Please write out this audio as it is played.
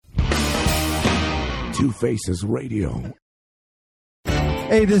Two Faces Radio.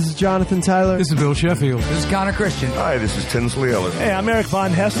 Hey, this is Jonathan Tyler. This is Bill Sheffield. This is Connor Christian. Hi, this is Tinsley Ellis. Hey, I'm Eric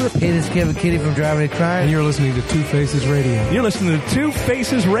Von Hessler. Hey, this is Kevin Kitty from Driving to Crime. And you're listening to Two Faces Radio. You're listening to Two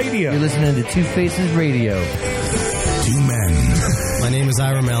Faces Radio. You're listening to Two Faces Radio. Two men. My name is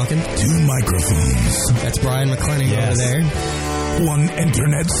Ira Malkin. Two microphones. That's Brian McClenning over there. One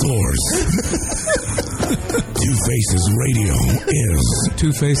internet source. Two Faces Radio is...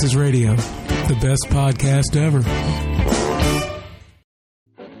 Two Faces Radio, the best podcast ever.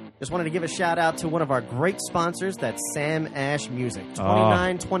 Just wanted to give a shout out to one of our great sponsors. That's Sam Ash Music.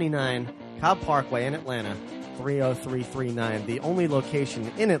 2929 Cobb Parkway in Atlanta. 30339. The only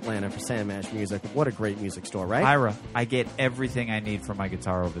location in Atlanta for Sam Ash Music. What a great music store, right? Ira, I get everything I need for my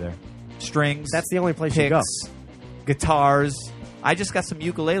guitar over there. Strings. That's the only place picks, you go. Guitars. I just got some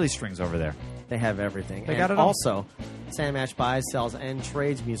ukulele strings over there. They have everything. They and got it all. Also, Sam Ash buys, sells, and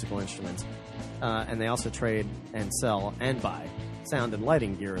trades musical instruments. And they also trade and sell and buy sound and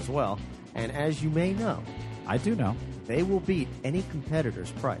lighting gear as well. And as you may know, I do know. they will beat any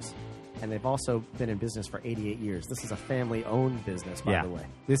competitor's price. And they've also been in business for 88 years. This is a family-owned business, by the way.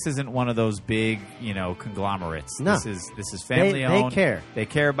 This isn't one of those big, conglomerates. No. This is family-owned. They care. They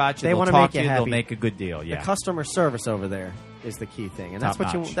care about you. They They'll wanna talk make you to you. happy. They'll make a good deal. Yeah. The customer service over there is the key thing. And that's Top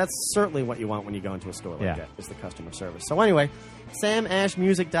what you. notch. That's certainly what you want when you go into a store like Yeah. that, is the customer service. So anyway,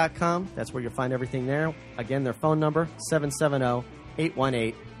 samashmusic.com. That's where you'll find everything there. Again, their phone number,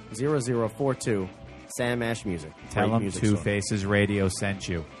 770-818-0042. Sam Ash Music. Tell Great them music Two store. Faces Radio sent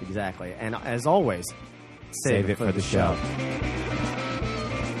you. Exactly. And as always, Save it for the show.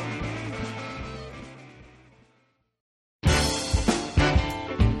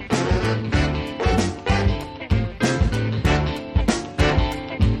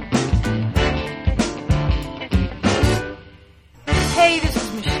 Hey, this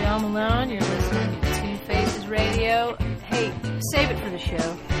is Michelle Malone. You're listening to Two Faces Radio. Hey, save it for the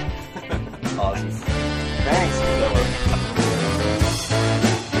show. Awesome. Thanks,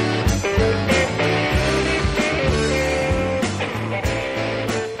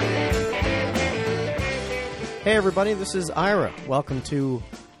 Hey everybody, this is Ira. Welcome to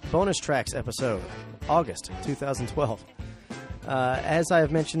Bonus Tracks episode, August 2012. As I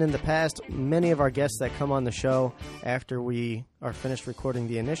have mentioned in the past, many of our guests that come on the show after we are finished recording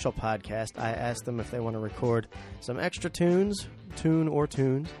the initial podcast, I ask them if they want to record some extra tunes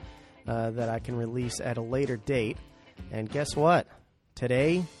that I can release at a later date. And guess what?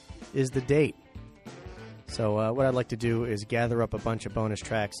 Today is the date. So what I'd like to do is gather up a bunch of bonus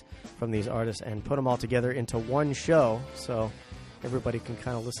tracks from these artists and put them all together into one show so everybody can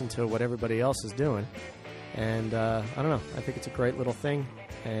kind of listen to what everybody else is doing. And I don't know. I think it's a great little thing,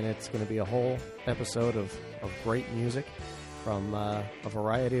 and it's going to be a whole episode of great music from a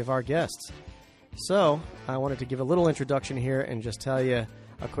variety of our guests. So I wanted to give a little introduction here and just tell you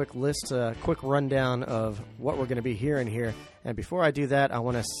a quick list, a quick rundown of what we're going to be hearing here. And before I do that, I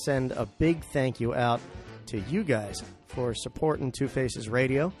want to send a big thank you out to you guys for supporting Two Faces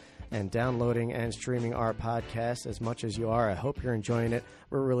Radio and downloading and streaming our podcast as much as you are. I hope you're enjoying it.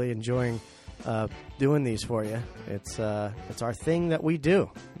 We're really enjoying doing these for you. It's our thing that we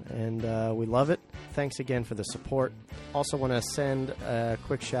do, and we love it. Thanks again for the support. Also want to send a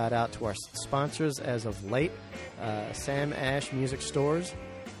quick shout out to our sponsors as of late, Sam Ash Music Stores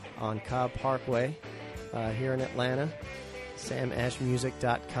on Cobb Parkway here in Atlanta.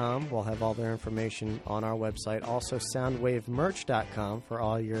 SamAshMusic.com. We'll have all their information on our website. Also, SoundWaveMerch.com for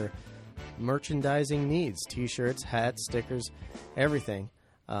all your merchandising needs. T-shirts, hats, stickers, everything.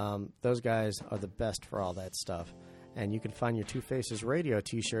 Those guys are the best for all that stuff. And you can find your Two Faces Radio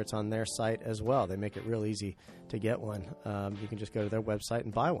T-shirts on their site as well. They make it real easy to get one. You can just go to their website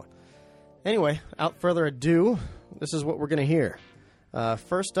and buy one. Anyway, without further ado, this is what we're going to hear.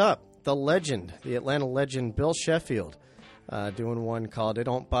 First up, the legend, the Atlanta legend, Bill Sheffield, doing one called It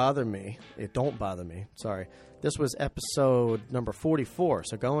Don't Bother Me. Sorry. This was episode number 44,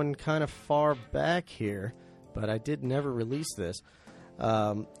 so going kind of far back here, but I did never release this.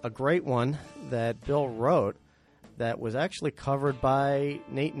 A great one that Bill wrote that was actually covered by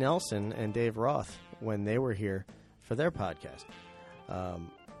Nate Nelson and Dave Roth when they were here for their podcast.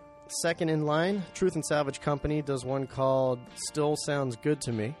 Second in line, Truth and Salvage Company does one called Still Sounds Good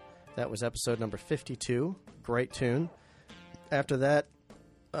to Me. That was episode number 52. Great tune. After that,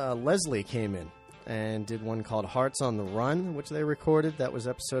 Leslie came in and did one called Hearts on the Run, which they recorded. That was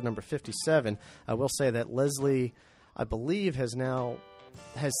episode number 57. I will say that Leslie, I believe, has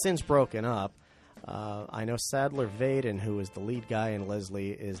since broken up. I know Sadler Vaden, who is the lead guy in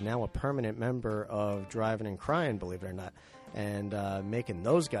Leslie, is now a permanent member of Driving and Crying, believe it or not, and making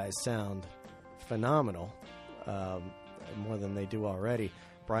those guys sound phenomenal, more than they do already.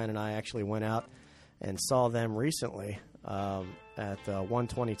 Brian and I actually went out and saw them recently at the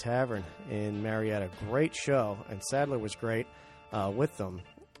 120 Tavern in Marietta. Great show, and Sadler was great with them,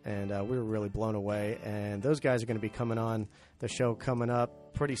 and we were really blown away. And those guys are going to be coming on the show coming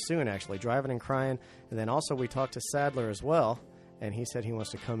up pretty soon, actually, Driving and Crying. And then also we talked to Sadler as well, and he said he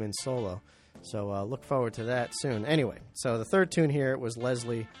wants to come in solo. So look forward to that soon. Anyway, so the third tune here was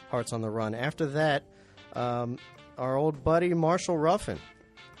Leslie, Hearts on the Run. After that, our old buddy Marshall Ruffin.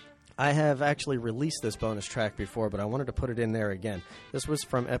 I have actually released this bonus track before, but I wanted to put it in there again. This was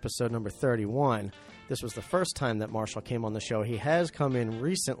from episode number 31. This was the first time that Marshall came on the show. He has come in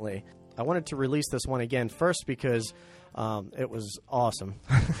recently. I wanted to release this one again, first because it was awesome,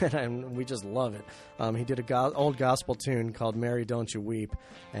 and we just love it. He did an old gospel tune called Mary Don't You Weep,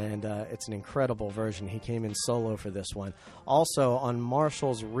 and it's an incredible version. He came in solo for this one. Also, on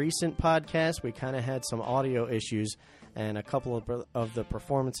Marshall's recent podcast, we kind of had some audio issues, and a couple of the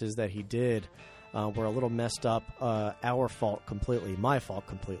performances that he did were a little messed up. Our fault completely. My fault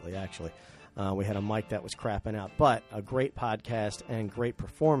completely, actually. We had a mic that was crapping out. But a great podcast and great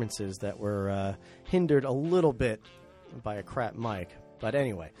performances that were hindered a little bit by a crap mic. But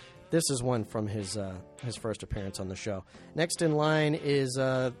anyway, this is one from his first appearance on the show. Next in line is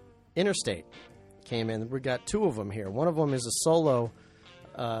Interstate. Came in. We got two of them here. One of them is a solo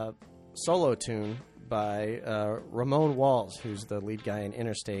tune by Ramon Walls, who's the lead guy in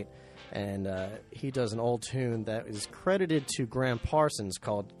Interstate, and he does an old tune that is credited to Graham Parsons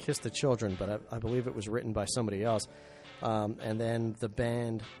called Kiss the Children, but I believe it was written by somebody else. And then the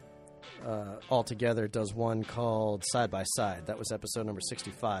band altogether does one called Side by Side. That was episode number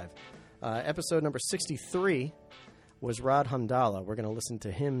 65. Episode number 63 was Rod Hamdallah. We're going to listen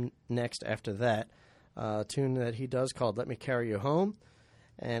to him next after that. A tune that he does called Let Me Carry You Home.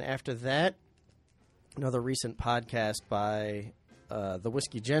 And after that, another recent podcast by the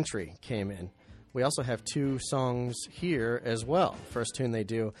Whiskey Gentry came in. We also have two songs here as well. First tune they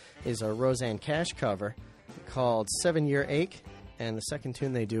do is a Roseanne Cash cover called 7 Year Ache, and the second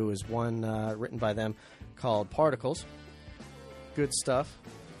tune they do is one written by them called Particles. Good stuff.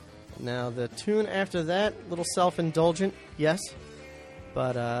 Now, the tune after that, a little self-indulgent, yes,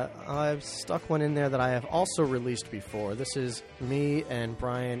 but I've stuck one in there that I have also released before. This is me and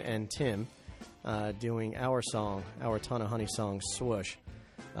Brian and Tim doing our song, our Ton of Honey song, Swoosh.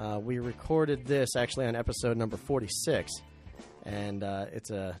 We recorded this actually on episode number 46, and it's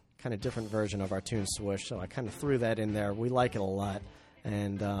a kind of different version of our tune Swoosh, so I kind of threw that in there. We like it a lot,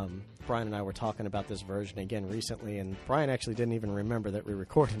 and Brian and I were talking about this version again recently, and Brian actually didn't even remember that we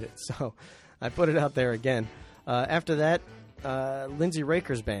recorded it, so I put it out there again. After that, Lindsay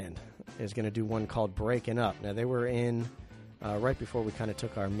Raker's band is going to do one called Breaking Up. Now, they were in right before we kind of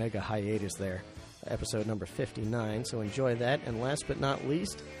took our mega hiatus there, episode number 59, so enjoy that. And last but not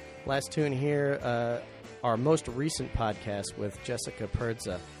least, last tune here, our most recent podcast with Jessica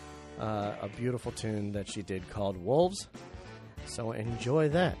Perza, a beautiful tune that she did called Wolves, so enjoy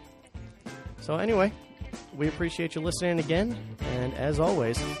that. So anyway, we appreciate you listening again, and as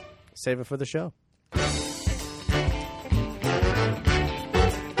always, save it for the show.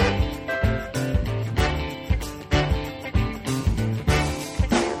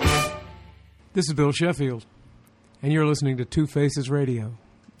 This is Bill Sheffield, and you're listening to Two Faces Radio,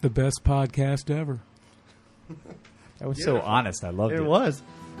 the best podcast ever. That was so honest. I loved it. It was.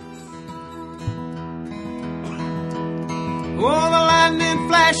 Oh, the lightning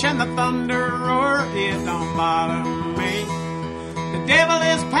flash and the thunder roar, it don't bother me. The devil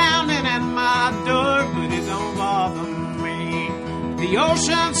is pounding at my door, but it don't bother me. The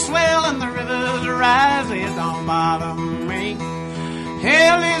ocean swell and the rivers rise, it don't bother me.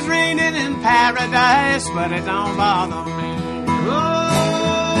 Hell is raining in paradise, but it don't bother me. Oh,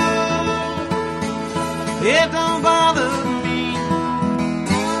 it don't bother me.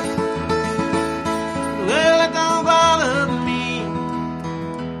 Well, it don't bother me.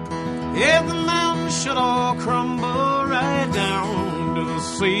 If the mountains should all crumble right down to the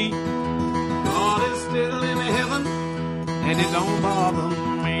sea, God is still in heaven, and it don't bother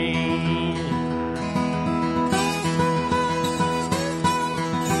me.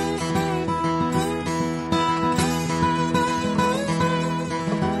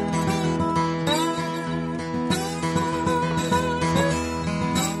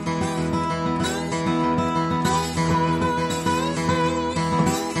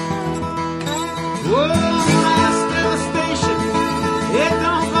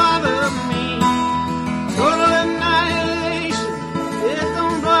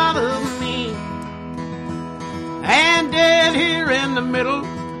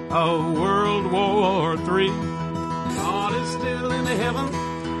 of World War III. God is still in heaven,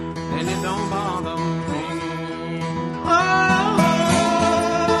 and it don't bother me.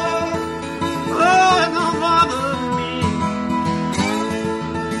 Oh, it don't bother me.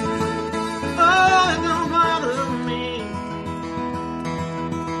 Oh, it don't bother me.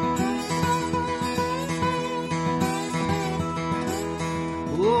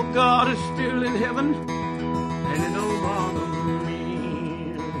 Oh, God is still in heaven, and it don't bother me.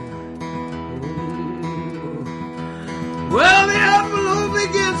 Well, the envelope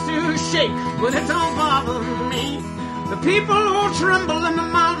begins to shake, but it don't bother me. The people will tremble and the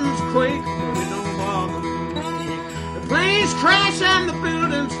mountains quake, but it don't bother me. The planes crash and the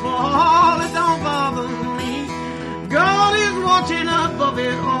buildings fall, it don't bother me. God is watching above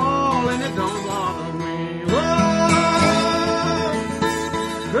it all, and it don't bother me.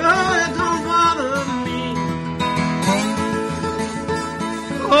 Oh, it don't bother me.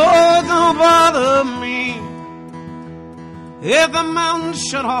 Oh, it don't bother me. If the mountains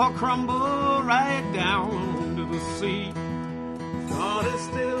should all crumble right down to the sea, God is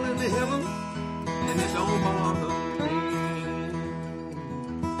still in the heaven, and it don't bother me.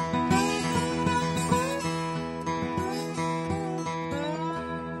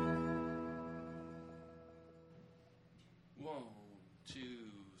 One,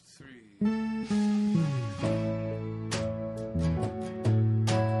 two, three.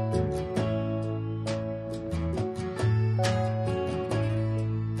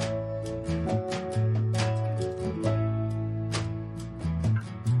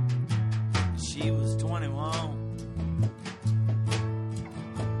 She was 21,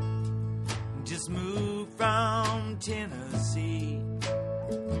 just moved from Tennessee.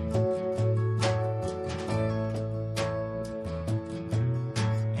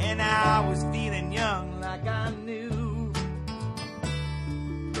 And I was feeling young, like I knew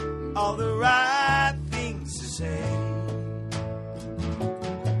all the right things to say.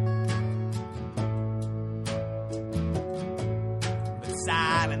 But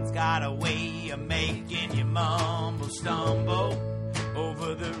silence got a way of making you mumble, stumble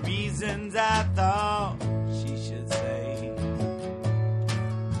over the reasons I thought she should say.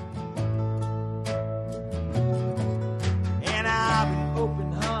 And I've been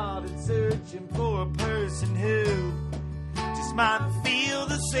open-hearted, searching for a person who just might feel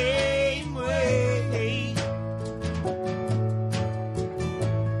the same way.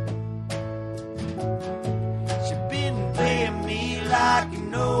 She's been playing me like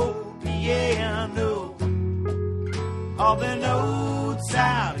an old piano, all the notes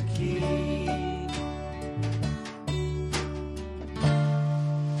out of key.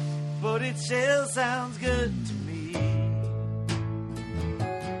 But it still sounds good to me.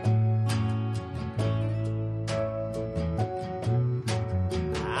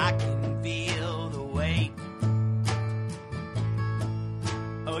 I can feel the weight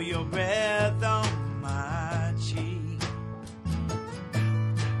of your breath on my cheek.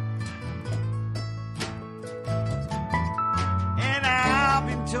 And I've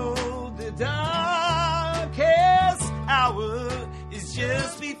been told the darkest hour is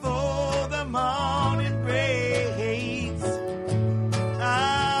just before the morning breaks.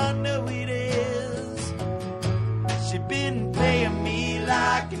 I know it is. She's been playing me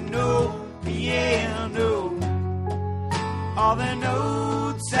like an old piano, all the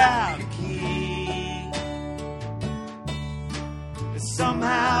notes out of key. But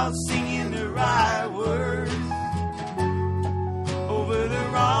somehow singing the right words over the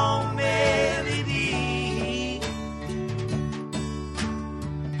wrong melody.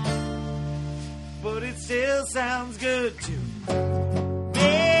 But it still sounds good to me.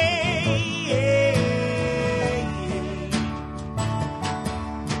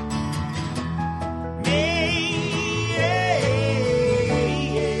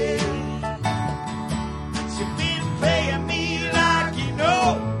 She's been playing me like you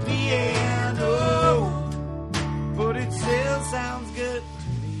know piano, but it still sounds good to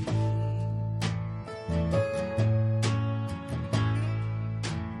me.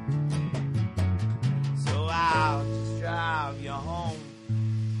 So I'll just drive you home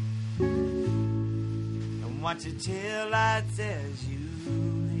and watch your tail lights as you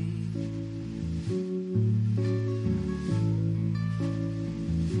leave.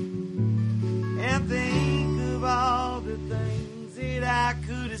 And think of all the things that I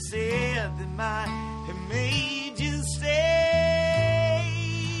could have said that might have made you stay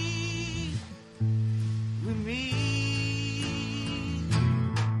with me.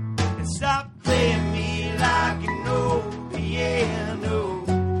 And stop playing me like an old piano,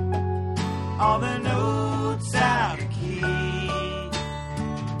 all the notes out of key.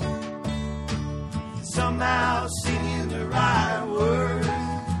 somehow singing the right words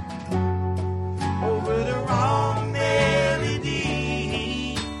over the wrong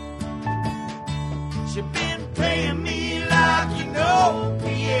melody. She been playing me like you know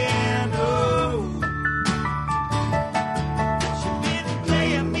piano. She been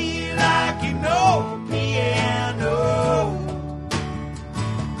playing me like you know piano.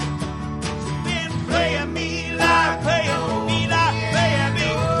 She been playing me like playing me.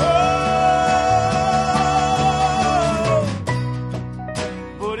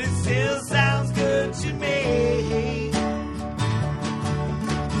 But it still sounds good to me.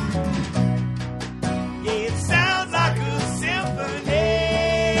 Yeah, it sounds like a symphony.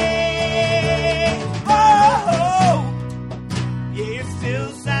 Oh, yeah, it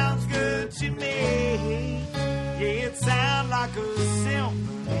still sounds good to me. Yeah, it sounds like a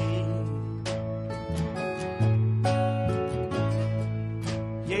symphony.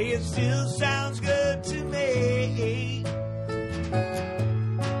 Yeah, it still sounds good to me.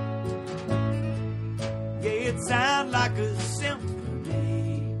 Yeah, it sounds like a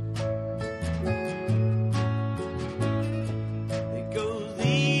symphony. It goes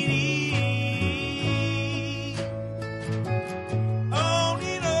dee on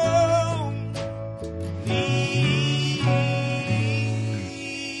and on.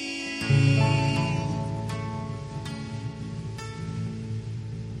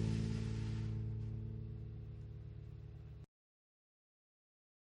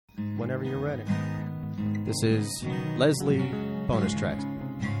 Whenever you're ready. This is Leslie Bonus Tracks.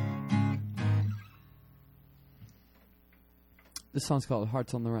 This song's called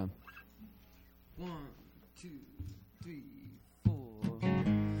Hearts on the Run. 1, 2, 3, 4.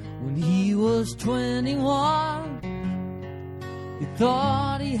 When he was 21, he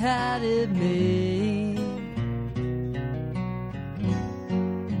thought he had it made.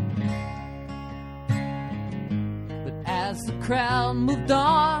 But as the crowd moved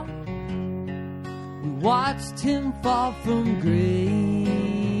on, we watched him fall from grace.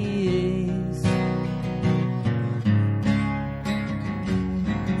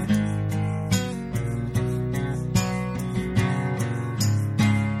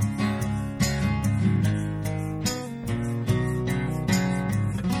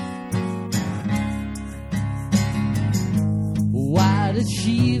 Why did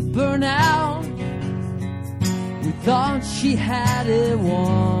she burn out? We thought she had it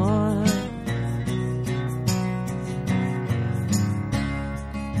won.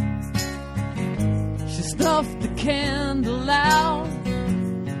 She snuffed the candle out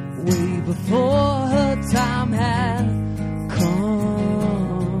way before her time had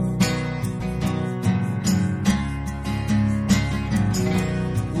come.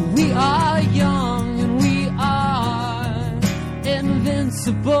 We are young and we are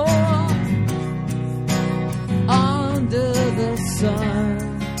invincible under the sun.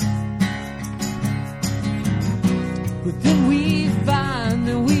 But then we find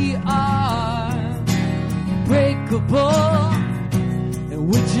that we are breakable, and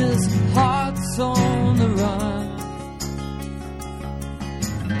we're just hearts on the run.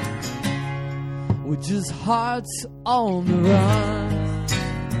 We're just hearts on the run.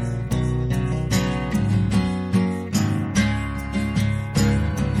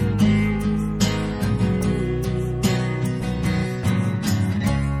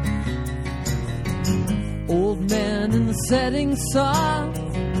 Old man in the setting sun,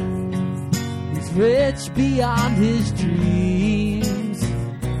 he's rich beyond his dreams.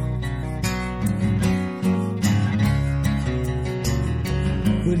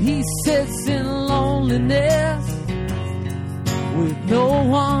 But he sits in loneliness with no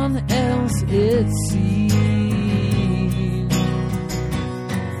one else, it seems.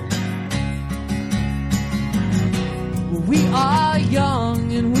 We are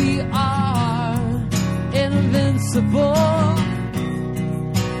young and we are invincible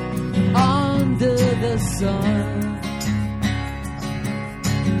under the sun.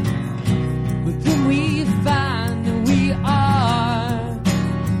 But then we find that we are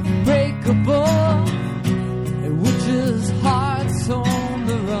breakable, and we're just hearts on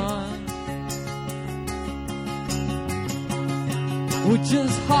the run. We're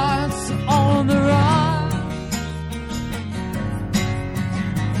just hearts on the run.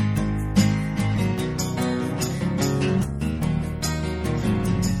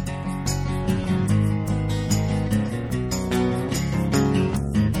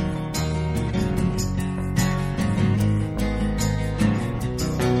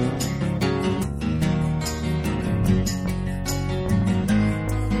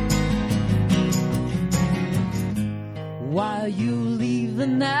 Why are you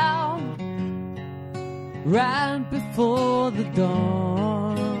leaving now? right before the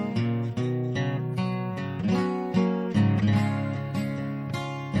dawn.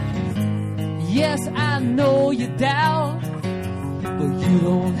 Yes, I know you doubt, but you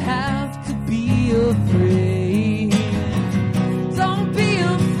don't have to be afraid. Don't be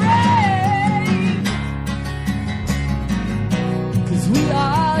afraid, 'cause we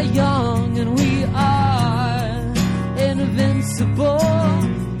are young and we are invincible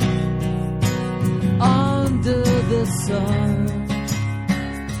under the sun.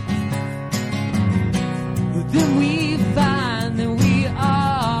 But then we find that we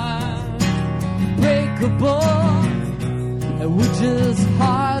are breakable, and we're just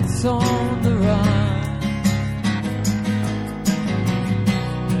hearts on the run.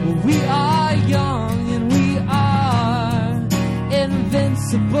 Well, we are young and we are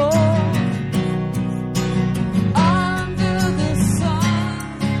invincible under the sun.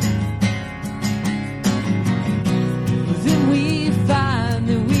 But then we find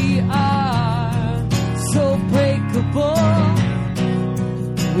that we are so breakable,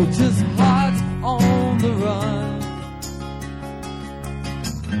 we're just hearts on the run.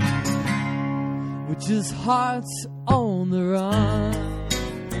 We're just hearts on the run.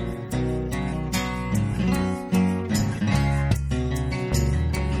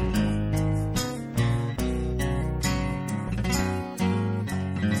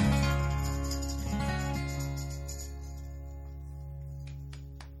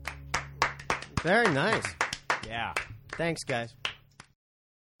 Very nice. Yeah. Thanks, guys.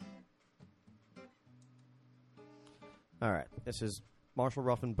 All right. This is Marshall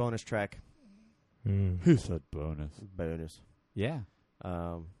Ruffin bonus track. Who said bonus? Bonus. Yeah.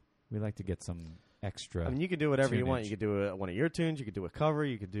 We like to get some extra. I mean, you can do whatever you want. tunage. You could do one of your tunes. You could do a cover.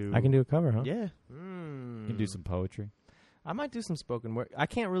 You could do... I can do a cover, huh? Yeah. You can do some poetry. I might do some spoken word. I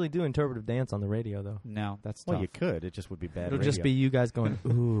can't really do interpretive dance on the radio, though. No, that's Well, tough. you could. It just would be bad It'll radio. just be you guys going,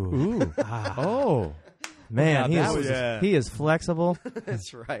 ooh. Ooh. Oh. Man, Now that was- he is flexible.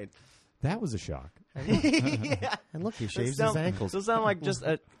 That's right. That was a shock. Yeah. And look, he shaves his ankles. It'll sound like just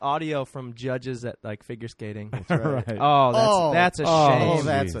audio from judges at like figure skating. That's right. Right. Oh, that's a shame. Oh,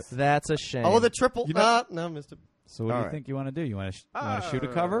 that's a shame. Oh, the triple. You know- No, Mr. So what do All you right. think you want to do? You want to shoot a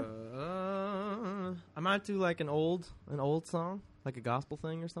cover? I might do like an old song, like a gospel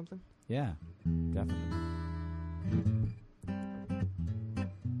thing or something. Yeah, definitely.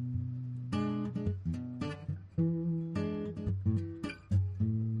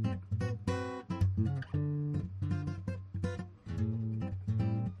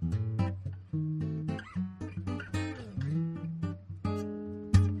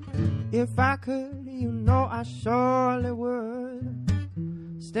 If I could, you know I surely would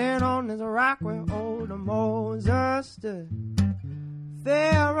stand on this rock where old Moses stood.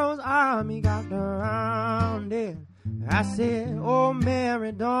 Pharaoh's army got around it. I said, oh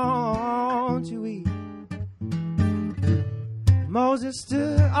Mary, don't you weep. Moses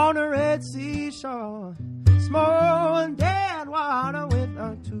stood on the Red Sea shore, smoking dead water with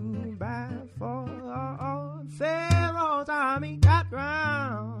a 2x4. Pharaoh's army got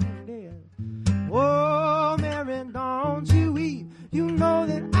drowned. Oh, Mary, don't you weep. You know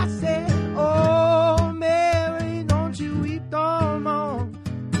that I said, oh, Mary, don't you weep, don't mourn.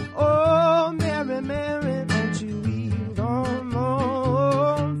 Oh, Mary, Mary, don't you weep, don't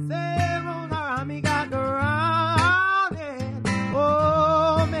mourn. Pharaoh's army got drowned.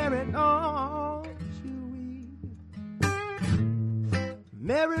 Oh, Mary, don't you weep.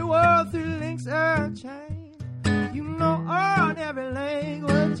 Mary wore through links her chain. You know on every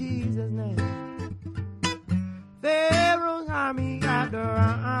language Jesus' name. Pharaoh's army got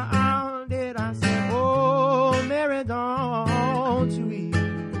around it. I said, oh, Mary, don't you weep.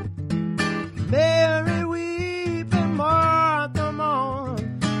 Mary weep and Martha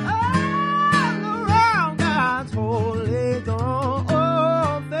mourn. All around God's holy throne.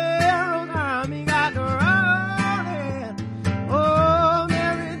 Oh, Pharaoh's army got around it. Oh,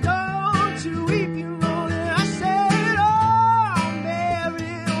 Mary, don't you weep. You know that I said, oh,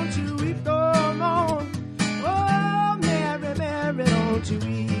 Mary, don't you weep, don't mourn. Oh, Mary, Mary, don't you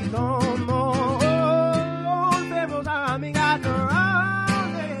weep no more. Oh, Pharaoh's army got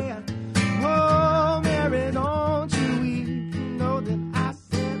around it. Oh, Mary, don't you weep. You know that I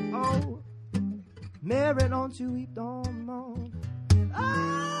said, oh, Mary, don't you weep no more.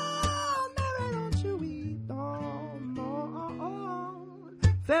 Oh, Mary, don't you weep no more.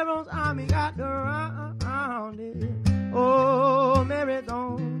 Pharaoh's army got around it. Oh, Mary,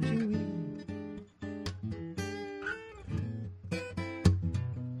 don't you weep.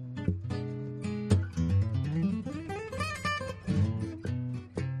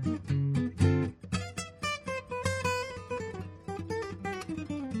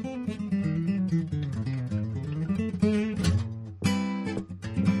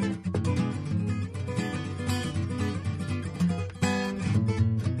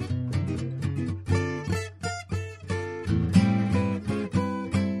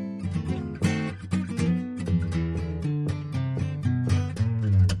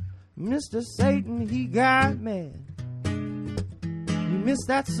 Mr. Satan, he got mad. He missed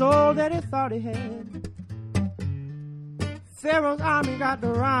that soul that he thought he had. Pharaoh's army got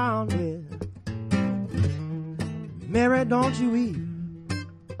around with. Mary, don't you weep.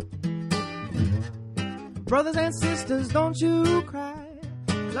 Brothers and sisters, don't you cry.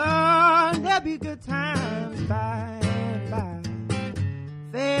 Lord, there'll be good times by and by.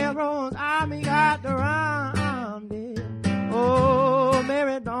 Pharaoh's army got around it. Oh,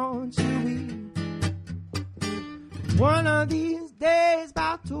 Mary, don't you weep. One of these days,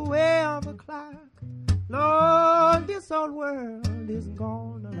 about 12 o'clock, Lord, this old world is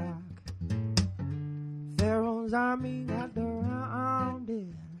gonna rock. Pharaoh's army got around it.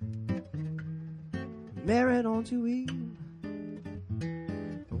 Mary, don't you weep.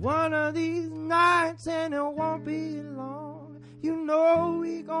 One of these nights, and it won't be long, you know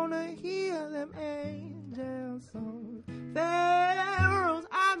we're gonna hear them angels song. Pharaoh's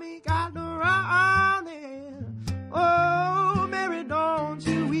army got around it. Oh, Mary, don't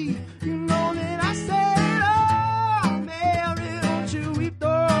you weep. You know that I said, oh, Mary, don't you weep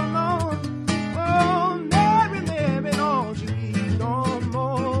no more. Oh, Mary, Mary, don't you weep no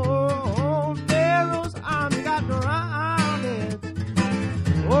more. Pharaoh's army got around it.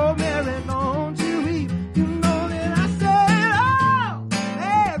 Oh, Mary, don't you weep. You know that I said, oh,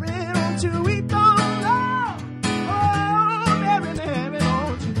 Mary, don't you weep no more. Oh, Mary, Mary,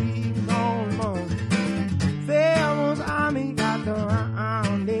 don't you weep no more. Pharaoh's army got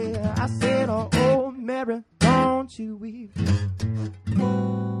around it. I said, oh, Mary, don't you weep.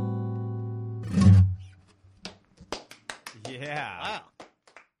 Yeah. Wow.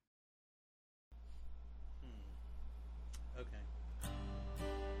 Okay.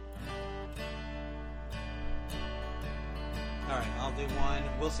 All right, I'll do one.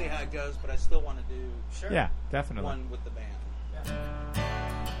 We'll see how it goes, but I still want to do Yeah, definitely. one with the band.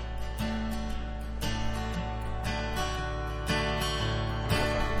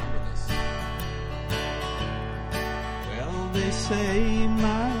 Well, they say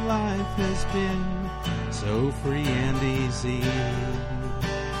my life has been so free and easy,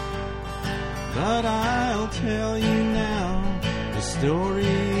 but I'll tell you now, the story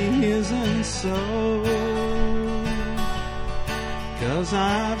isn't so. 'Cause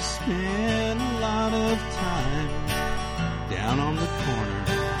I've spent a lot of time down on the corner,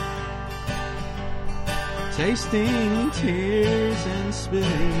 tasting tears and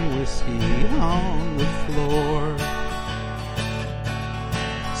spilling whiskey on the floor.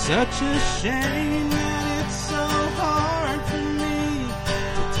 Such a shame that it's so hard for me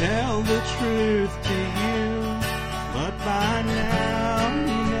to tell the truth to you, but by now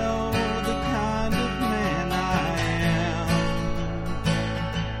you know the kind of man I am.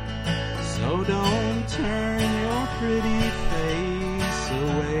 So don't turn your pretty face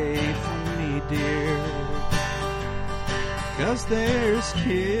away from me, dear, 'cause there's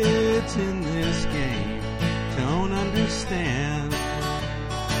kids in this game don't understand.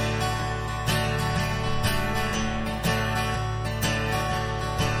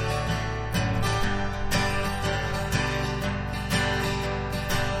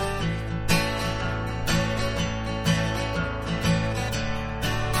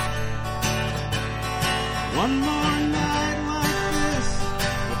 One more night like this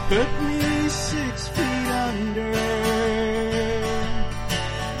would put me 6 feet under,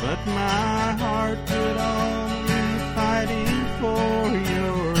 but my heart would only fighting for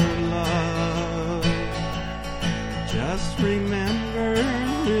your love. Just remember,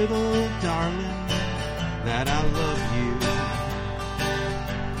 little darling, that I love you,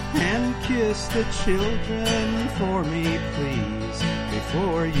 and kiss the children for me, please,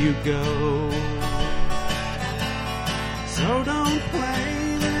 before you go. So don't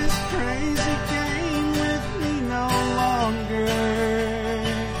play this crazy game with me no longer,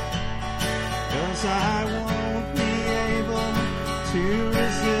 'cause I won't be able to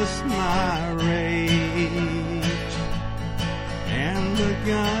resist my rage. And the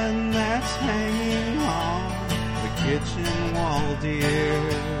gun that's hanging on the kitchen wall, dear,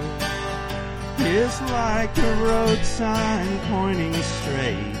 is like a road sign pointing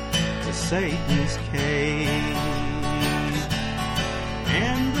straight to Satan's cage.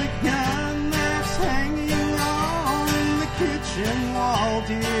 And the gun that's hanging on the kitchen wall,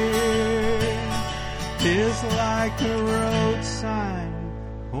 dear, is like a road sign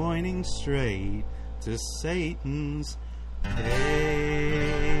pointing straight to Satan's cage.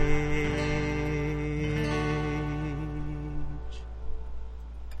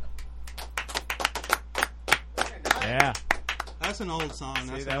 Yeah. That's an old song.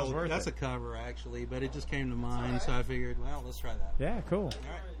 That's, that was worth that's it. a cover, actually, but it just came to mind, so I figured, well, let's try that. Yeah, cool.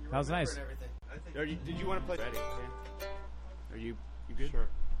 That was nice. Did you want to play? Ready? Are you good? Sure.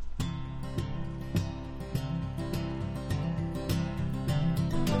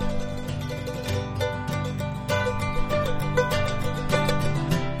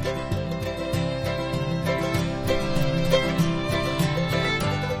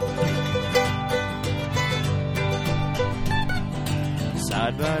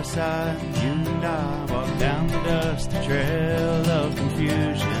 Side by side, you and I walk down the dusty trail of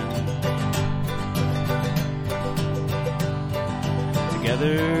confusion.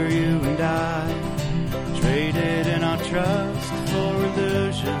 Together, you and I traded in our trust for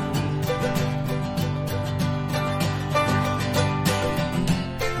illusion.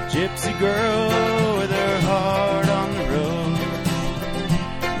 Gypsy girl with her heart on the road,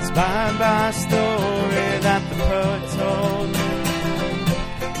 inspired by a story that the poet told me.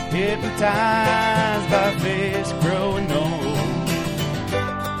 Hypnotized by a face growing old,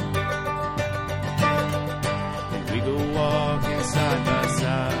 and we go walking side by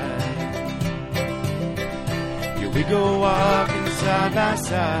side. Here we go walking side by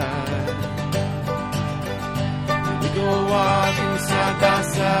side. Here we go walking side by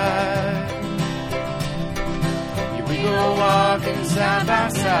side. Here we go walking side by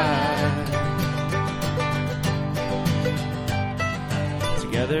side.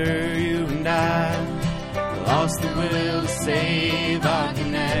 Together, you and I lost the will to save our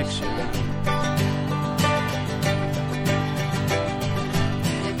connection.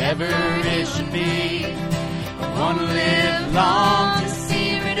 If ever it should be, I want to live long to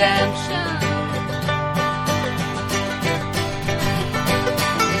see redemption.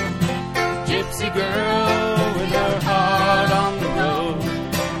 Gypsy girl with her heart on the road,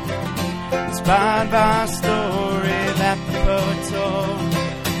 inspired by a story that the poet told.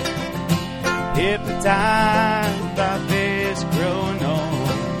 Hypnotized by this growing old,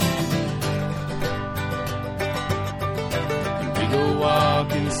 and we go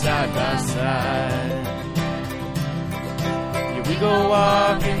walking side by side. Yeah, we go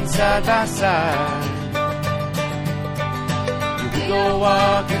walking side by side. Yeah, we go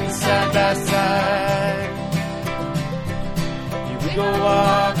walking side by side. Yeah, we go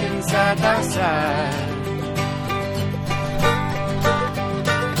walking side by side.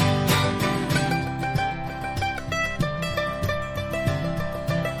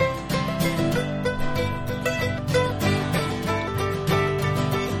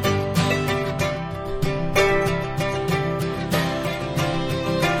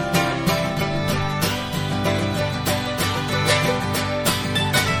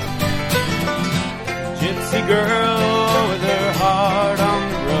 Girl with her heart on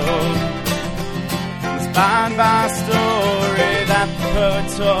the road, inspired by a story that the poet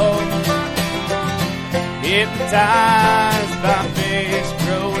told. Hypnotized by a face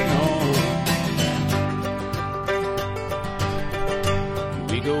growing old,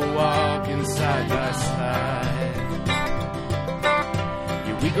 we go walking side by side.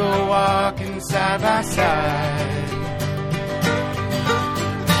 Yeah, we go walking side by side.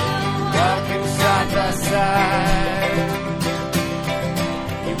 Walking side by side.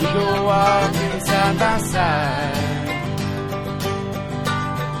 Here we go walking side by side.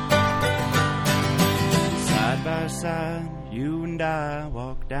 Side by side, you and I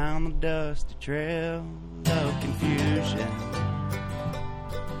walk down the dusty trail of confusion.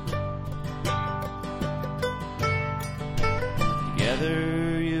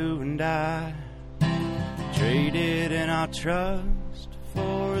 Together, you and I traded in our trust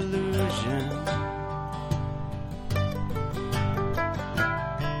for illusion.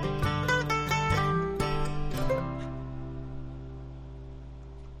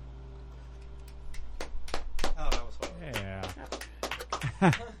 Oh, that was fun. Yeah.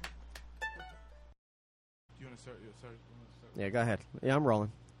 Do you want to start? Yeah, go ahead. Yeah, I'm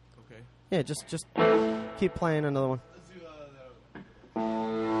rolling. Okay. Yeah, just keep playing another one.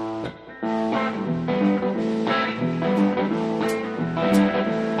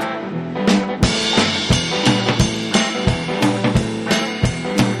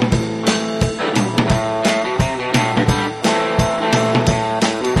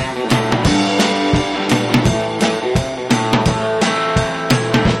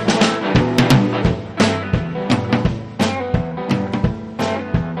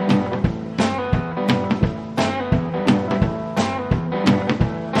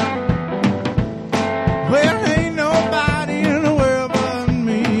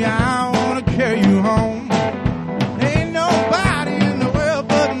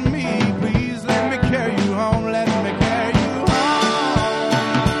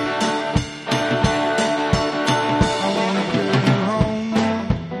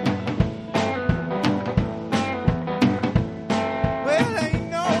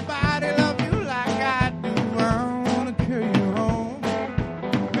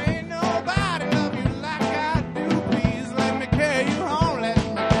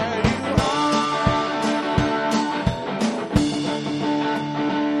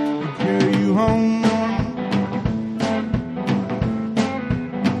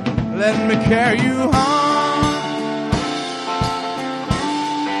 let me carry you home.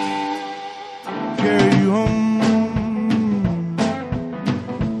 Carry you home.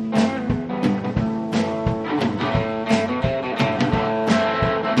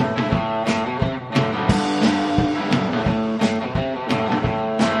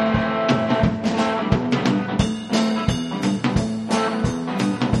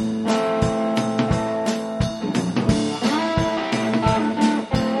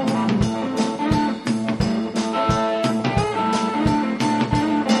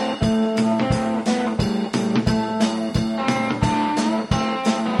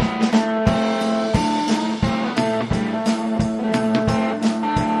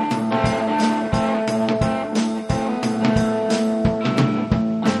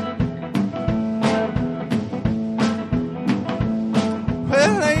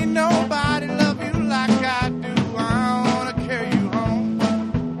 Well, ain't nobody love you like I do. I wanna carry you home.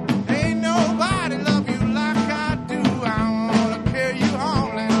 Ain't nobody love you like I do. I wanna carry you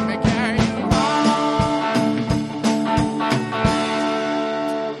home. Let me carry you home.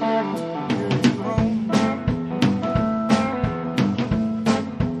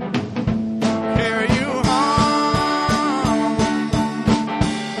 Carry you home.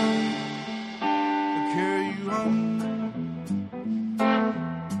 Carry you home.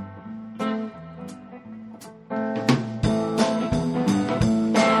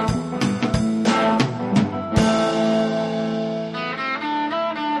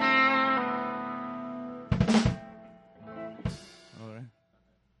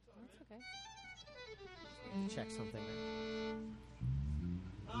 Check something.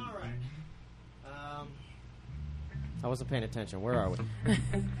 All right. I wasn't paying attention. Where are we?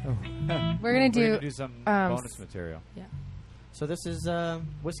 We're gonna do some bonus material. Yeah. So this is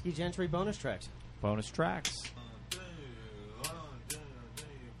Whiskey Gentry bonus tracks. Bonus tracks.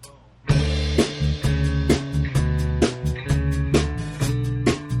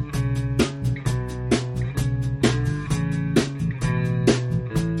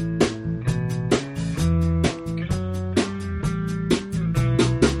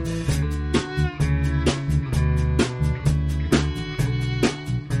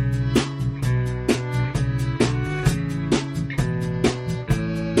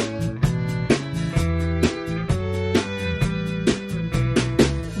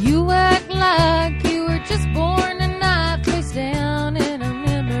 You act like you were just born tonight, face down in a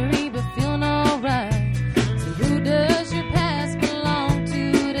memory, but feeling alright. So who does your past belong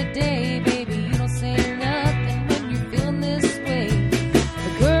to today, baby? You don't say nothing when you're feeling this way.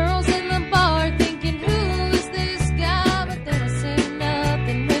 The girls in the bar thinking, who is this guy? But they don't say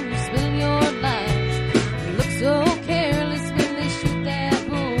nothing when you're spilling your lies. They look so careless when they shoot that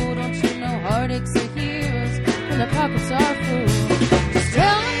bull. Don't you know heartaches are heroes when their pockets are full? Just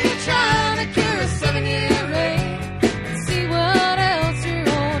tell them you're trying to cure a 7-year ache and see what else your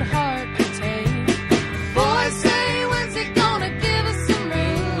old heart can take. Boys say, when's he gonna give us some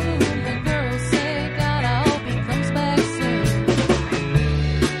room? The girls say, God, I hope he comes back soon.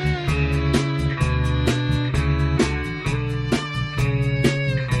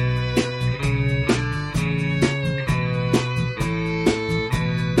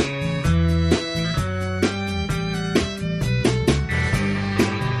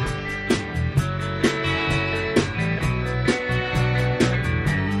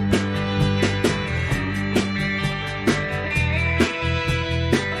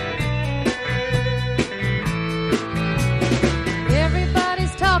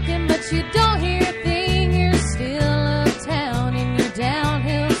 Everybody's talking, but you don't hear a thing. You're still uptown in your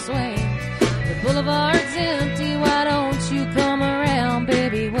downhill swing. The boulevard's empty, why don't you come around,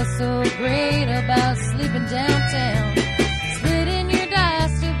 baby? What's so great about sleeping downtown? Splitting your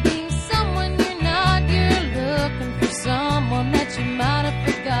dice to be someone you're not. You're looking for someone that you might have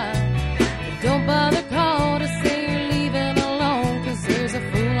forgot. But don't bother call to say you're leaving alone, 'cause there's a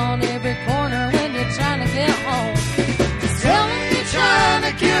fool on every corner when you're trying to get home. Just tell me you're trying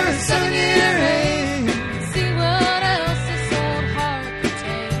to cure a 7-year ache. See what else this old heart can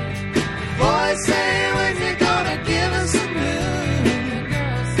take. Boys say, when's he gonna give us some room? The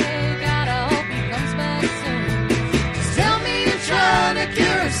girls say, God, I hope he comes back soon. Just tell me you're trying to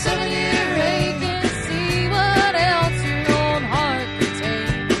cure a 7-year ache and see what else your old heart can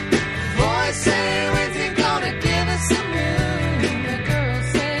take. Boys say, when's he gonna give us some room? The girls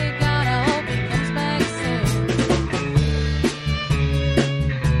say, God, I hope he comes back soon.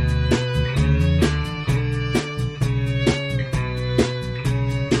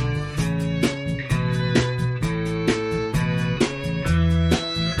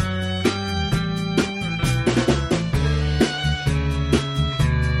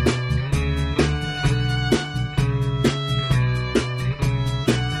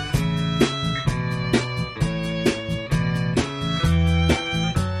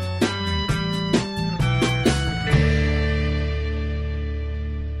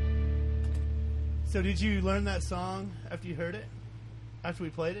 So did you learn that song after you heard it? After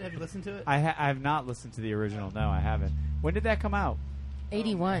we played it? Have you listened to it? I have not listened to the original. No, I haven't. When did that come out?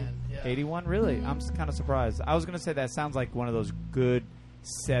 81. 81? Really? I'm kind of surprised. I was going to say that sounds like one of those good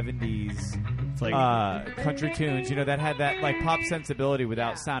 70s country tunes, that had that like pop sensibility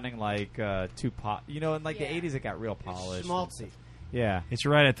without sounding like too pop. In like the 80s it got real polished. Schmaltzy. Yeah. It's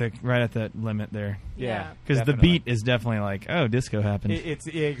right at the limit there. Yeah. Because the beat is definitely like, oh, disco happened. It's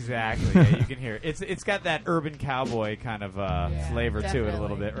exactly. Yeah, you can hear it. It's got that urban cowboy kind of flavor to it a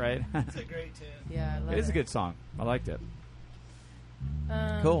little bit, right? It's a great tune. Yeah, I love it is a good song. I liked it.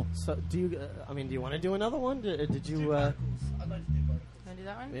 Cool. So, do you want to do another one? Did you? I'd like to do Particles. Want to do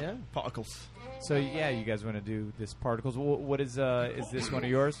that one? Yeah. Particles. So you guys want to do this Particles? What is this one of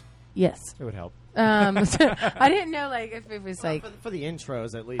yours? Yes. It would help. I didn't know if it was like for the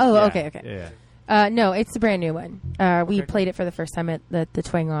intros at least. Oh, Yeah. okay. Yeah. No, it's a brand new one. We played it for the first time at the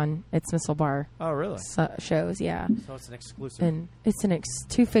Twang on its Missile Bar. Oh, really? Shows, yeah. So it's an exclusive. And it's an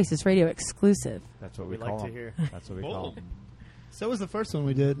Two Faces Radio exclusive. That's what we like call to them. hear. That's what we call them. So was the first one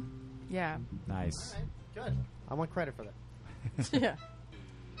we did. Yeah. Nice. Good. I want credit for that. Yeah.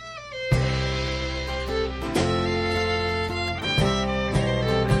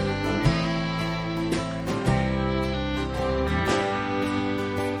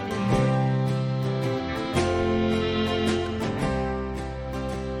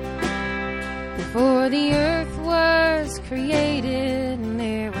 Before the earth was created and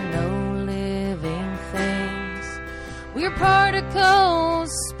there were no living things, we were particles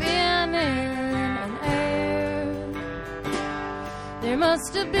spinning in air. There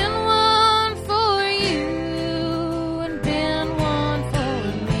must have been one for you and been one for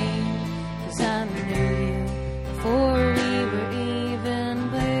me, 'cause I knew you before we were even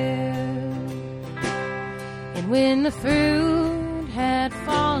there. And when the fruit had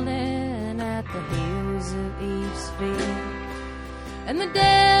fallen at the heels of Eve's feet, and the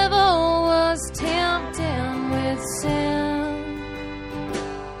devil was tempting with sin,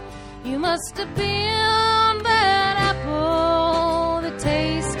 you must have been that apple that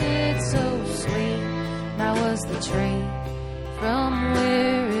tasted so sweet. That was the tree from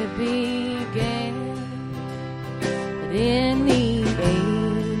where it began. But in the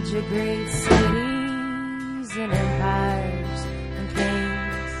age of great cities and empires and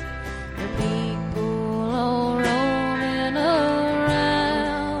kings, the people all roaming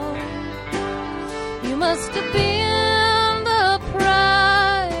around, you must have been the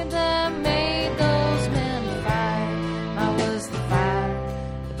pride that made those men fight. I was the fire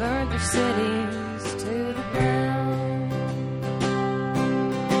that burned their cities to the ground.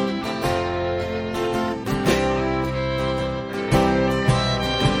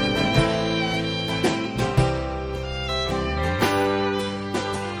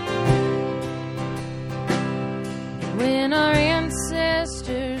 When our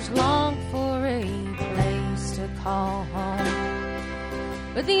ancestors longed for a place to call home,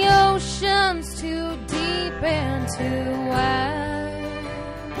 but the ocean's too deep and too wide,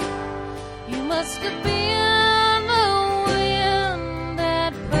 you must have been the wind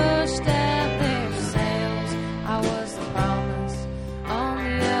that pushed at their sails. I was the promise on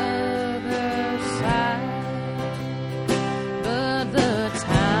the other side, but the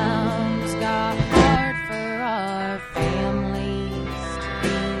times got hard for our families to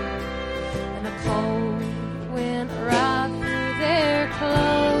hear, and the cold went right through their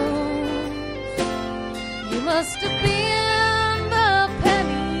clothes. You must have been the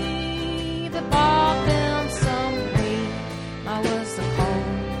penny that bought them some wheat. I was the cold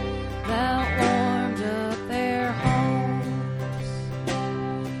that warmed up their homes.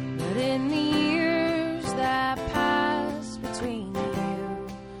 But in the years that passed between you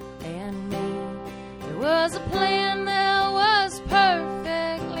and me, there was a plan that was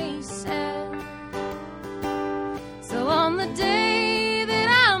perfectly set. So on the day that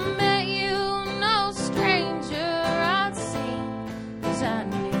I met you, no stranger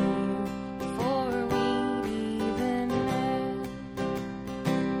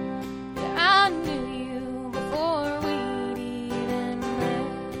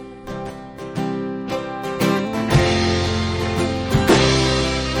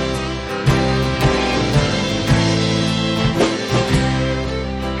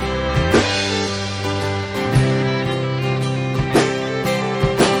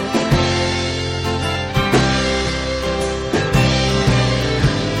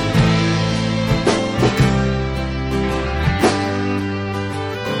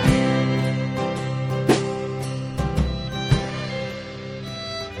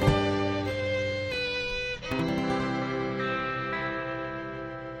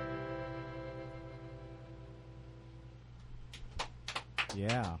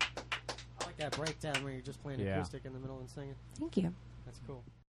Yeah. I like that breakdown where you're just playing Yeah. acoustic in the middle and singing. Thank you. That's cool.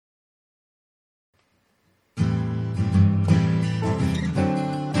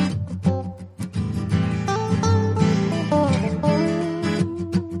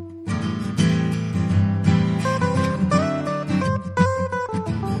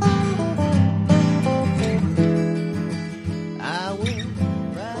 I went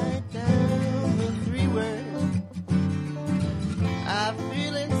right down the 3 words I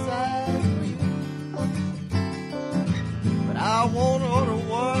feel inside for you, but I won't order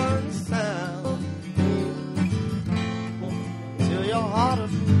one sound till your heart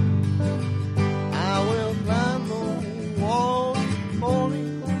of me. I will climb the wall for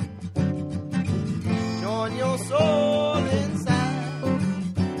me, join your soul inside.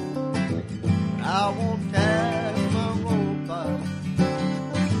 I won't cast my rope up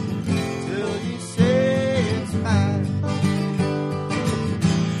till you say it's fine.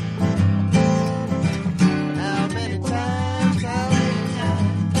 How many times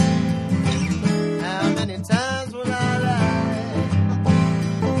will I lie?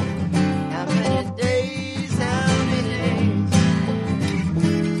 How many days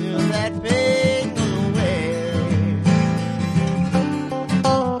till that pain goes away?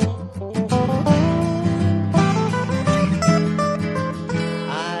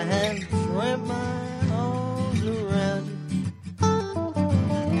 I have wrapped my arms around you,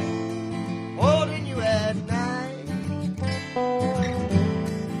 holding you at night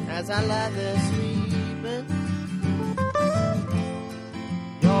as I lie there sleeping.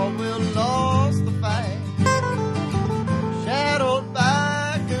 Your will lost the fight, shadowed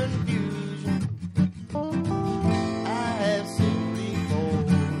by confusion. I have simply cold.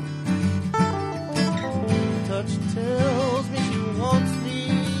 Touch tells me she wants me.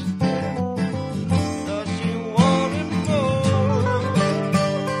 Does she want it more?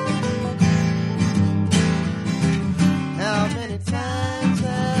 How many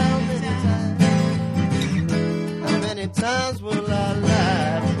times will I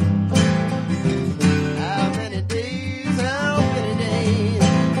lie? How many days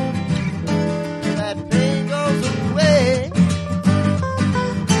till that pain goes away?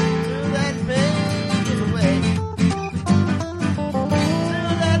 Till that pain goes away.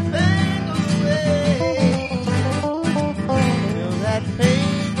 Till that pain goes away. Till that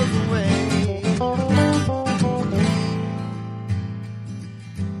pain goes away.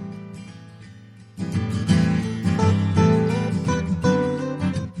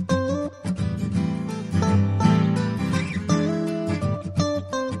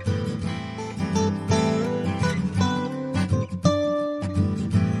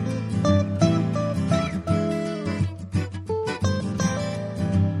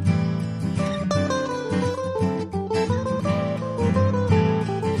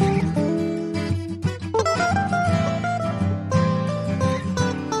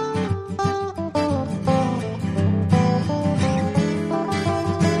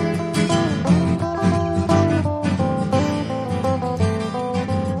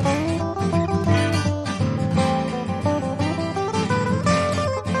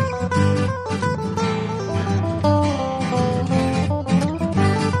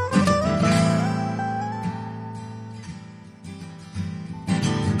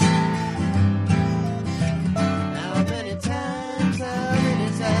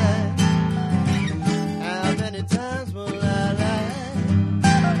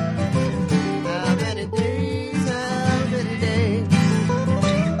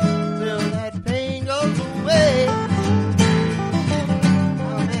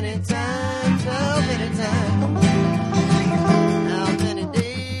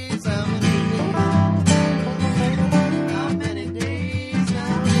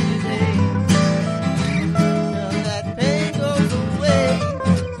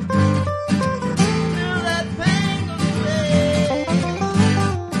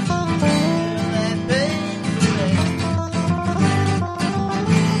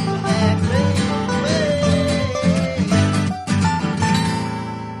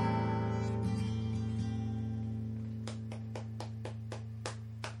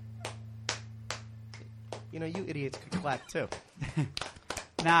 You know, you idiots could clap too.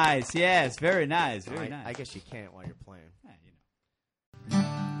 Nice. Yes. Very nice. Very nice. I guess you can't while you're playing.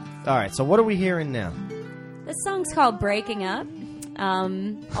 All right. So what are we hearing now? This song's called "Breaking Up,"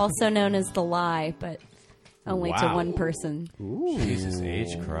 also known as "The Lie," but only to one person. Ooh. Jesus H.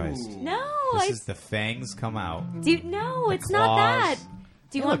 Christ. No, This is the fangs come out. No, it's claws. not that.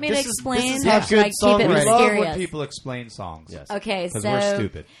 Do you want me to explain? This is Or should I keep it we love mysterious? when people explain songs. Yes. Okay, because so we're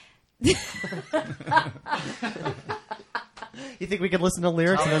stupid. You think we could listen to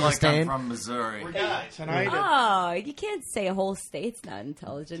lyrics and Tell me like I'm understand? from Missouri. We're guys. Tonight. Oh, you can't say a whole state's not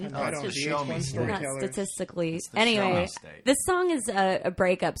intelligent. No, it's It's the show me just state. not statistically. It's the show Anyway, me state. this song is a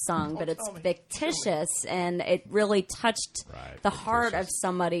breakup song, but it's fictitious, and it really touched the heart of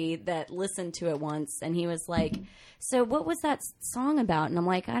somebody that listened to it once, and he was like, so what was that song about? And I'm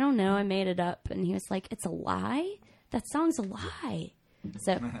like, I don't know, I made it up. And he was like, it's a lie? That song's a lie.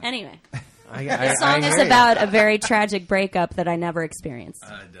 So anyway, the song is about a very tragic breakup that I never experienced.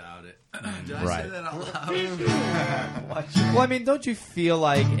 I doubt it. Did Right. I say that out loud? Well, I mean, don't you feel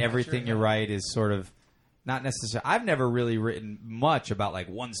like everything you write is sort of not necessarily? I've never really written much about like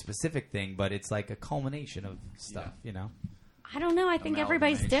one specific thing, but it's like a culmination of stuff, you know? I don't know. I think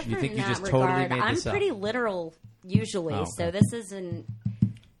everybody's different You think in you that just regard. totally made I'm this up? pretty literal usually, Oh, so okay. this isn't.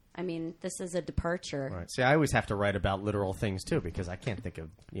 I mean, this is a departure. Right. See, I always have to write about literal things too because I can't think of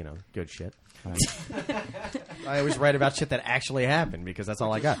good shit. I always write about shit that actually happened because that's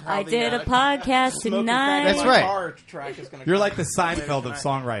all I got. I did a podcast tonight. That's right. Car track is gonna You're come like the on Seinfeld of tonight.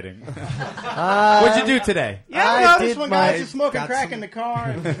 songwriting. What'd you do today? Yeah, I noticed one guy just smoking got crack some- in the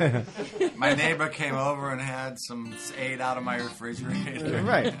car. My neighbor came over and had ate out of my refrigerator.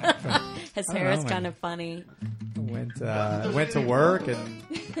 Right. His I don't hair is know, kind man. of funny. Went to work and.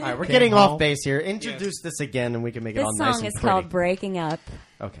 All right, we're came getting home. off base here. Introduce this again, and we can make it This all nice song and is pretty. called "Breaking Up."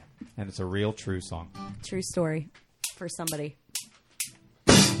 Okay. And it's a real true song. True story for somebody.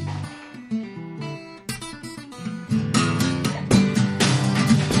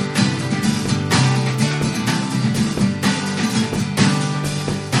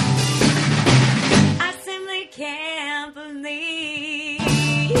 I simply can't believe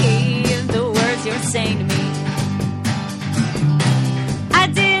the words you're saying to me. I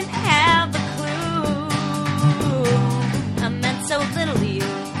didn't have a clue. I meant so little to you.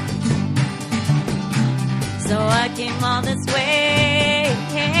 So I came all this way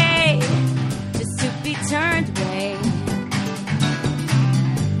just to be turned away.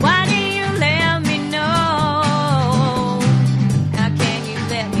 Why do you let me know? How can you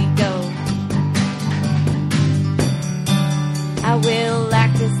let me go? I will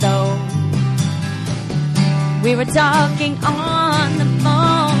act as though we were talking on the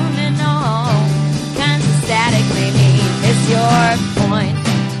phone and all kinds of static. Maybe it's your point.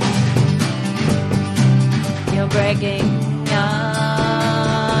 You're breaking up,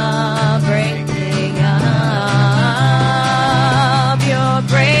 breaking up. You're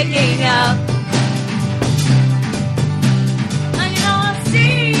breaking up. And you know I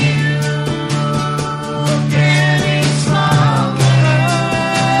see you getting smaller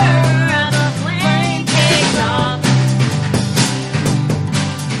as the plane takes off.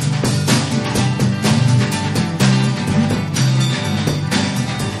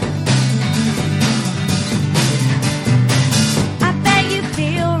 I bet you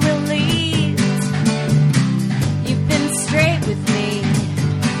feel relieved. You've been straight with me.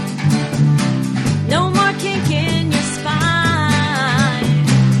 No more kink in your spine.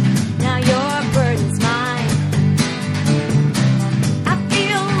 Now your burden's mine. I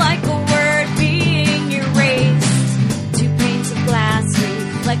feel like a word being erased. Two panes of glass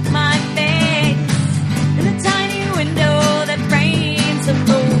reflect my face in the tiny window that frames the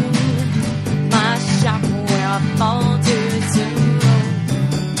moon. My shop where I fall too soon.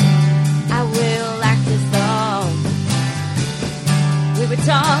 I will act as though we were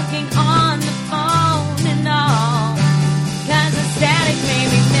talking on the phone and all kinds of static made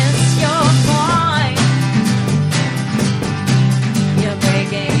me miss your point. You're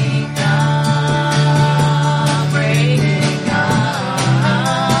breaking up, breaking up.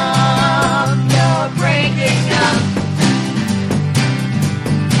 You're breaking up.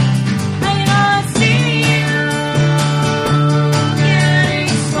 And you know I see you getting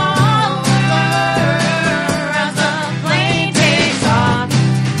smaller as the plane takes off.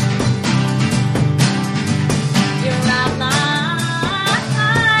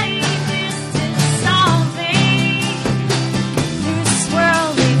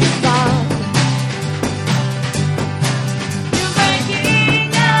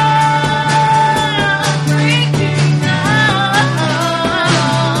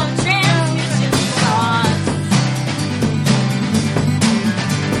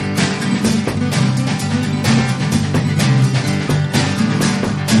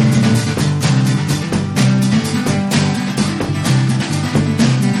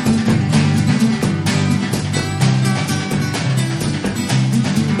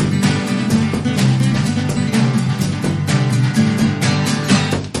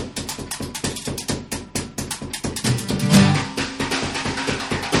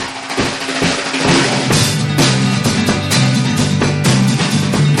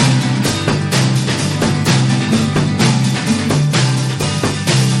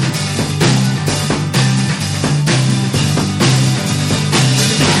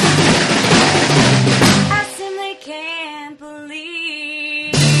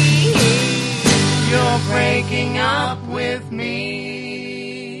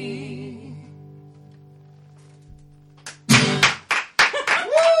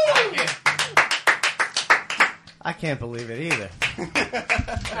 can't believe it either.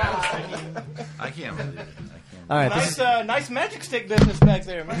 I can't believe it. All right, Nice magic stick business back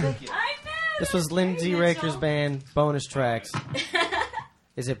there, man. Thank you. this was Lindsay Raker's band bonus tracks.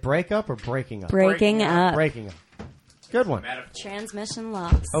 Is it break up or breaking up? Breaking up. Breaking up. Good one. Transmission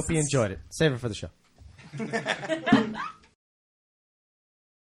lost. Hope you enjoyed it. Save it for the show.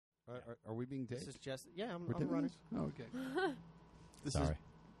 Are we being taped? This is just I'm taping running. this? Oh, okay. This Sorry. is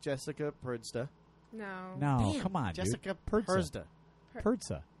Jessica Perdsta. No. No, Damn, come on, Jessica dude. Perdsta.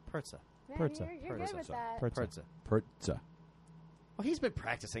 Perdsta. Perdsta. Yeah, Perdsta. You're good with that. Perdsta. Perdsta. Well, he's been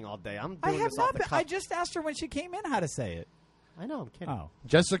practicing all day. I'm doing I have this off not the been, cuff. I just asked her when she came in how to say it. I know, I'm kidding. Oh.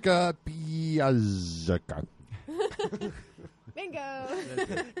 Jessica Piazzica. Bingo.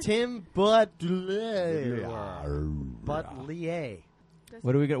 Tim Butler. Butlier.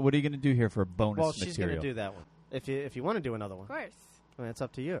 What are you going to do here for a bonus Well, material? she's going to do that one. If you want to do another one. Of course. I mean, it's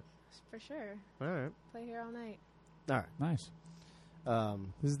up to you. For sure. All right. Play here all night. All right. Nice.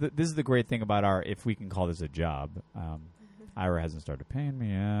 This is the great thing about our, if we can call this a job. Ira hasn't started paying me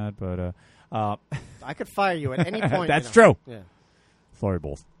yet, but I could fire you at any point. That's true. Yeah. Sorry,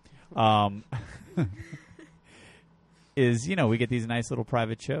 both. Is we get these nice little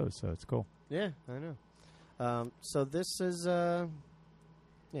private shows, so it's cool. Yeah, I know. So this is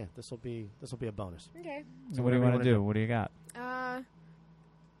this will be a bonus. Okay. So what do you want to do? What do you got?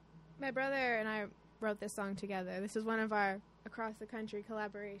 My brother and I wrote this song together. This is one of our across the country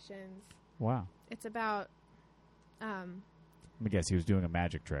collaborations. Wow. It's about Let me guess, he was doing a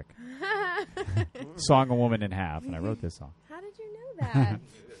magic trick. Song a woman in half, and I wrote this song. How did you know that?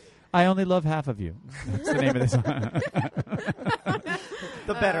 I only love half of you. That's the name of this song.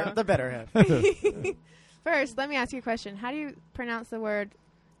 The better half. First, let me ask you a question. How do you pronounce the word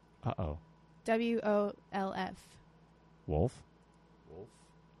Uh-oh. WOLF? Wolf?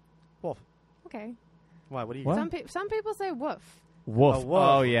 Wolf. Okay. Why? What do you? What? Some people say woof. Wolf.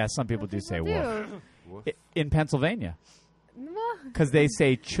 Wolf. Oh, yeah, some people do say wolf. In Pennsylvania. Because they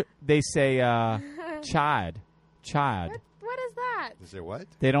say child. Child. What is that? Is there what?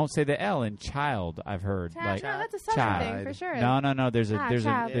 They don't say the L in child, I've heard. Child. Like No, that's a southern child. thing for sure. No. There's a child. there's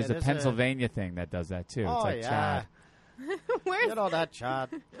a there's Pennsylvania thing that does that too. Oh, it's like yeah. child. Where's Get all that child.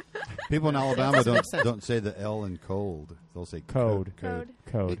 People in Alabama don't say the L in cold. They'll say Code. Code.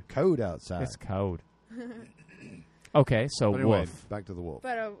 Code. It's code outside. It's code. Okay, so But anyway, wolf. back to the wolf.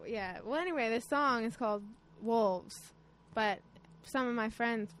 But yeah. Well, anyway, this song is called Wolves, but one of my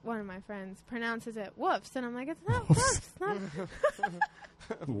friends, pronounces it woofs, and I'm like, it's not woofs. Not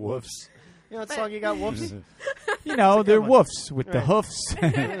Woofs. You know what song you got? Whoops. They're woofs with the Right. hoofs.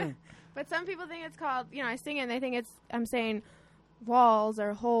 But some people think it's called, I sing it and they think I'm saying walls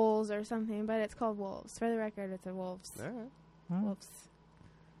or holes or something, but it's called wolves. For the record, it's a wolves. All right. Wolves.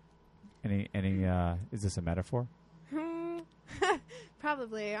 Any is this a metaphor?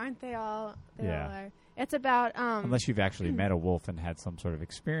 Probably. Aren't they all? They Yeah. all are. It's about, Unless you've actually met a wolf and had some sort of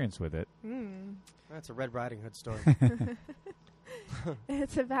experience with it. That's a Red Riding Hood story.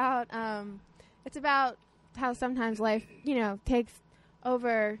 It's about how sometimes life, takes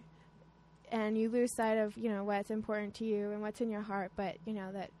over and you lose sight of, what's important to you and what's in your heart, but,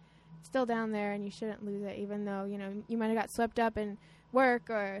 that it's still down there and you shouldn't lose it, even though, you might have got swept up in work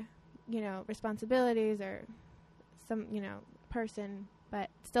or, responsibilities or some, person, but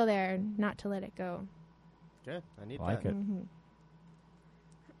still there, not to let it go. Good. I need Like that. it. Mm-hmm.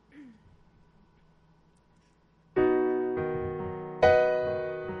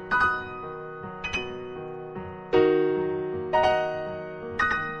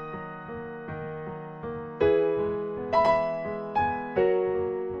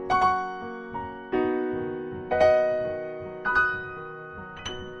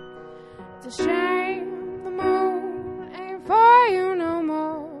 It's a shame the moon ain't for you no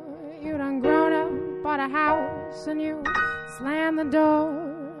more. You done grown up, bought a house, and you slam the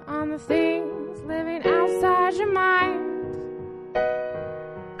door on the things living outside your mind.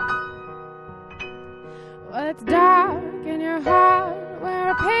 Well, it's dark in your heart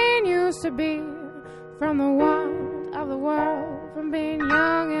where pain used to be, from the want of the world, from being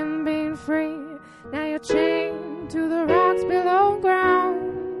young and being free. Now you're chained to the rocks below ground.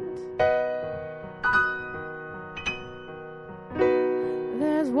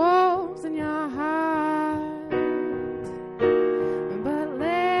 There's wolves in your heart, but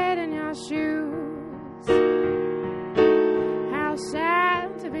lead in your shoes. How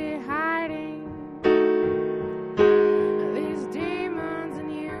sad to be hiding these demons in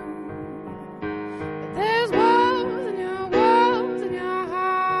you. But there's wolves in your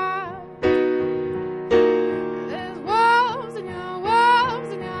heart. There's wolves.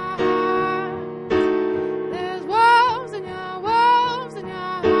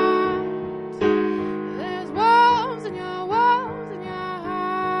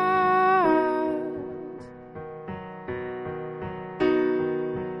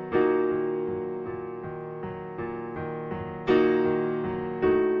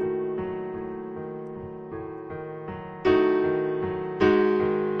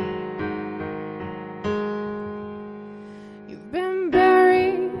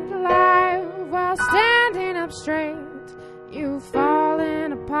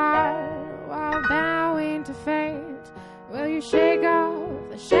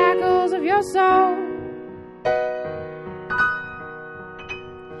 shackles of your soul.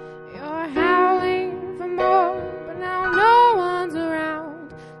 You're howling for more, but now no one's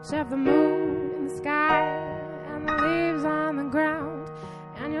around except the moon in the sky and the leaves on the ground,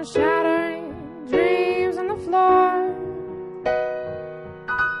 and you're shattering dreams on the floor.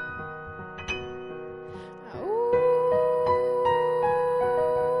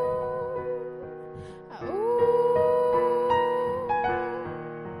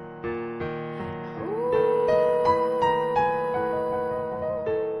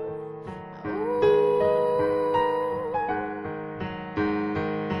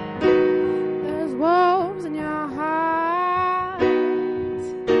 There's wolves in your heart,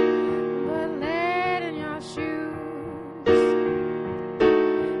 but lead in your shoes.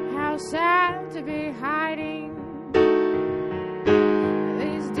 How sad to be hiding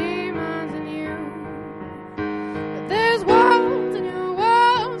these demons in you. But there's wolves in your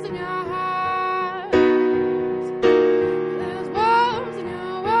heart. There's wolves in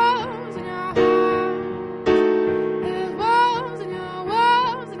your heart. There's wolves in your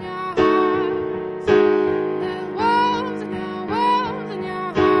heart. There's wolves in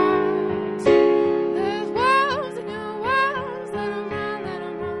your heart. There's wolves in your wolves. Let 'em run, let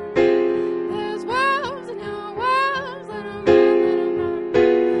 'em run. There's wolves in your wolves. Let 'em run, let 'em run.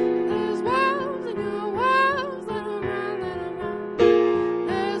 There's wolves in your wolves. Let 'em run, let 'em run.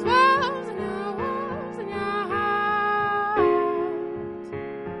 There's wolves in your wolves in your heart.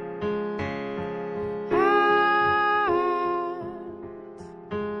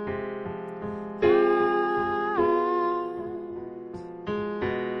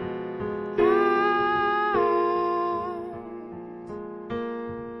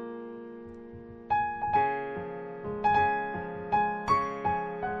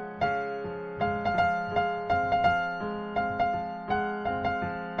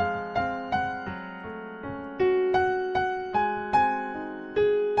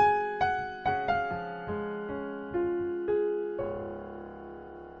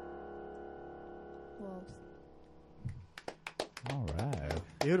 All right.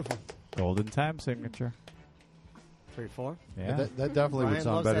 Beautiful. Golden time signature. 3-4. Yeah. That definitely would Brian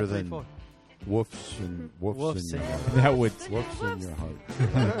sound loves better that than 3-4. woofs in Woofs your in- heart. That would- woofs in your heart.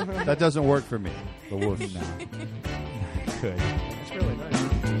 That doesn't work for me. The woofs now. Good. That's really nice.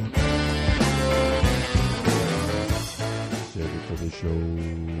 Save it for the show.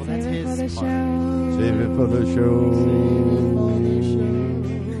 Well, that's Save it for the his show. Save it for the show.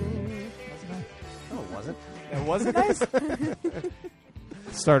 Oh, was it? It wasn't nice?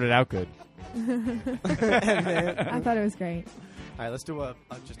 Started out good. I thought it was great. All right, let's do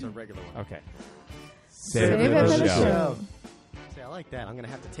just a regular one. Okay. Save it for the show. See, I like that. I'm going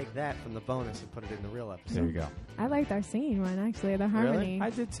to have to take that from the bonus and put it in the real episode. There you go. I liked our singing one, actually, the harmony. I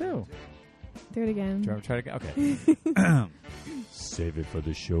did too. Do it again. Do you want to try to Okay. Save it for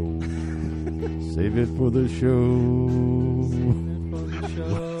the show. Save it for the show.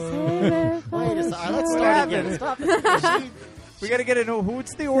 Wait a second. Let's What start happened? again. Stop it. We got to get into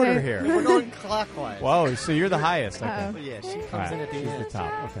what's the order here. We're going clockwise. Whoa, so you're the highest. Okay. Uh-oh. Yeah, she comes in at the she's end. the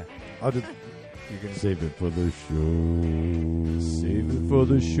top. Okay. I'll just You're gonna save it for the show. Save it for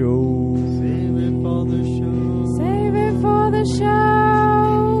the show. Save it for the show. Save it for the show.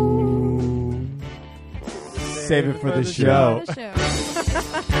 Save it for the show. For the show.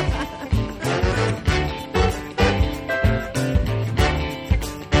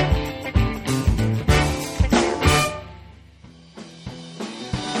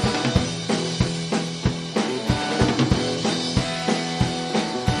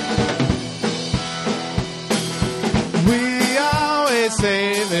 We always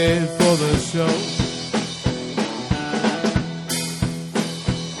save it for the show.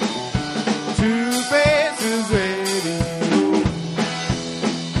 Two Faces Radio.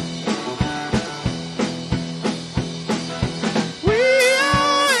 We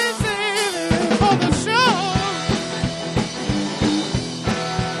always save it for the show.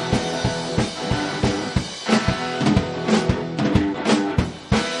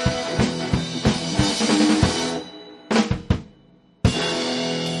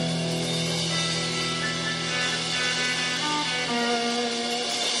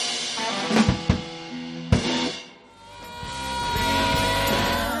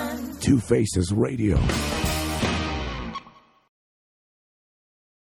 Two Faces Radio.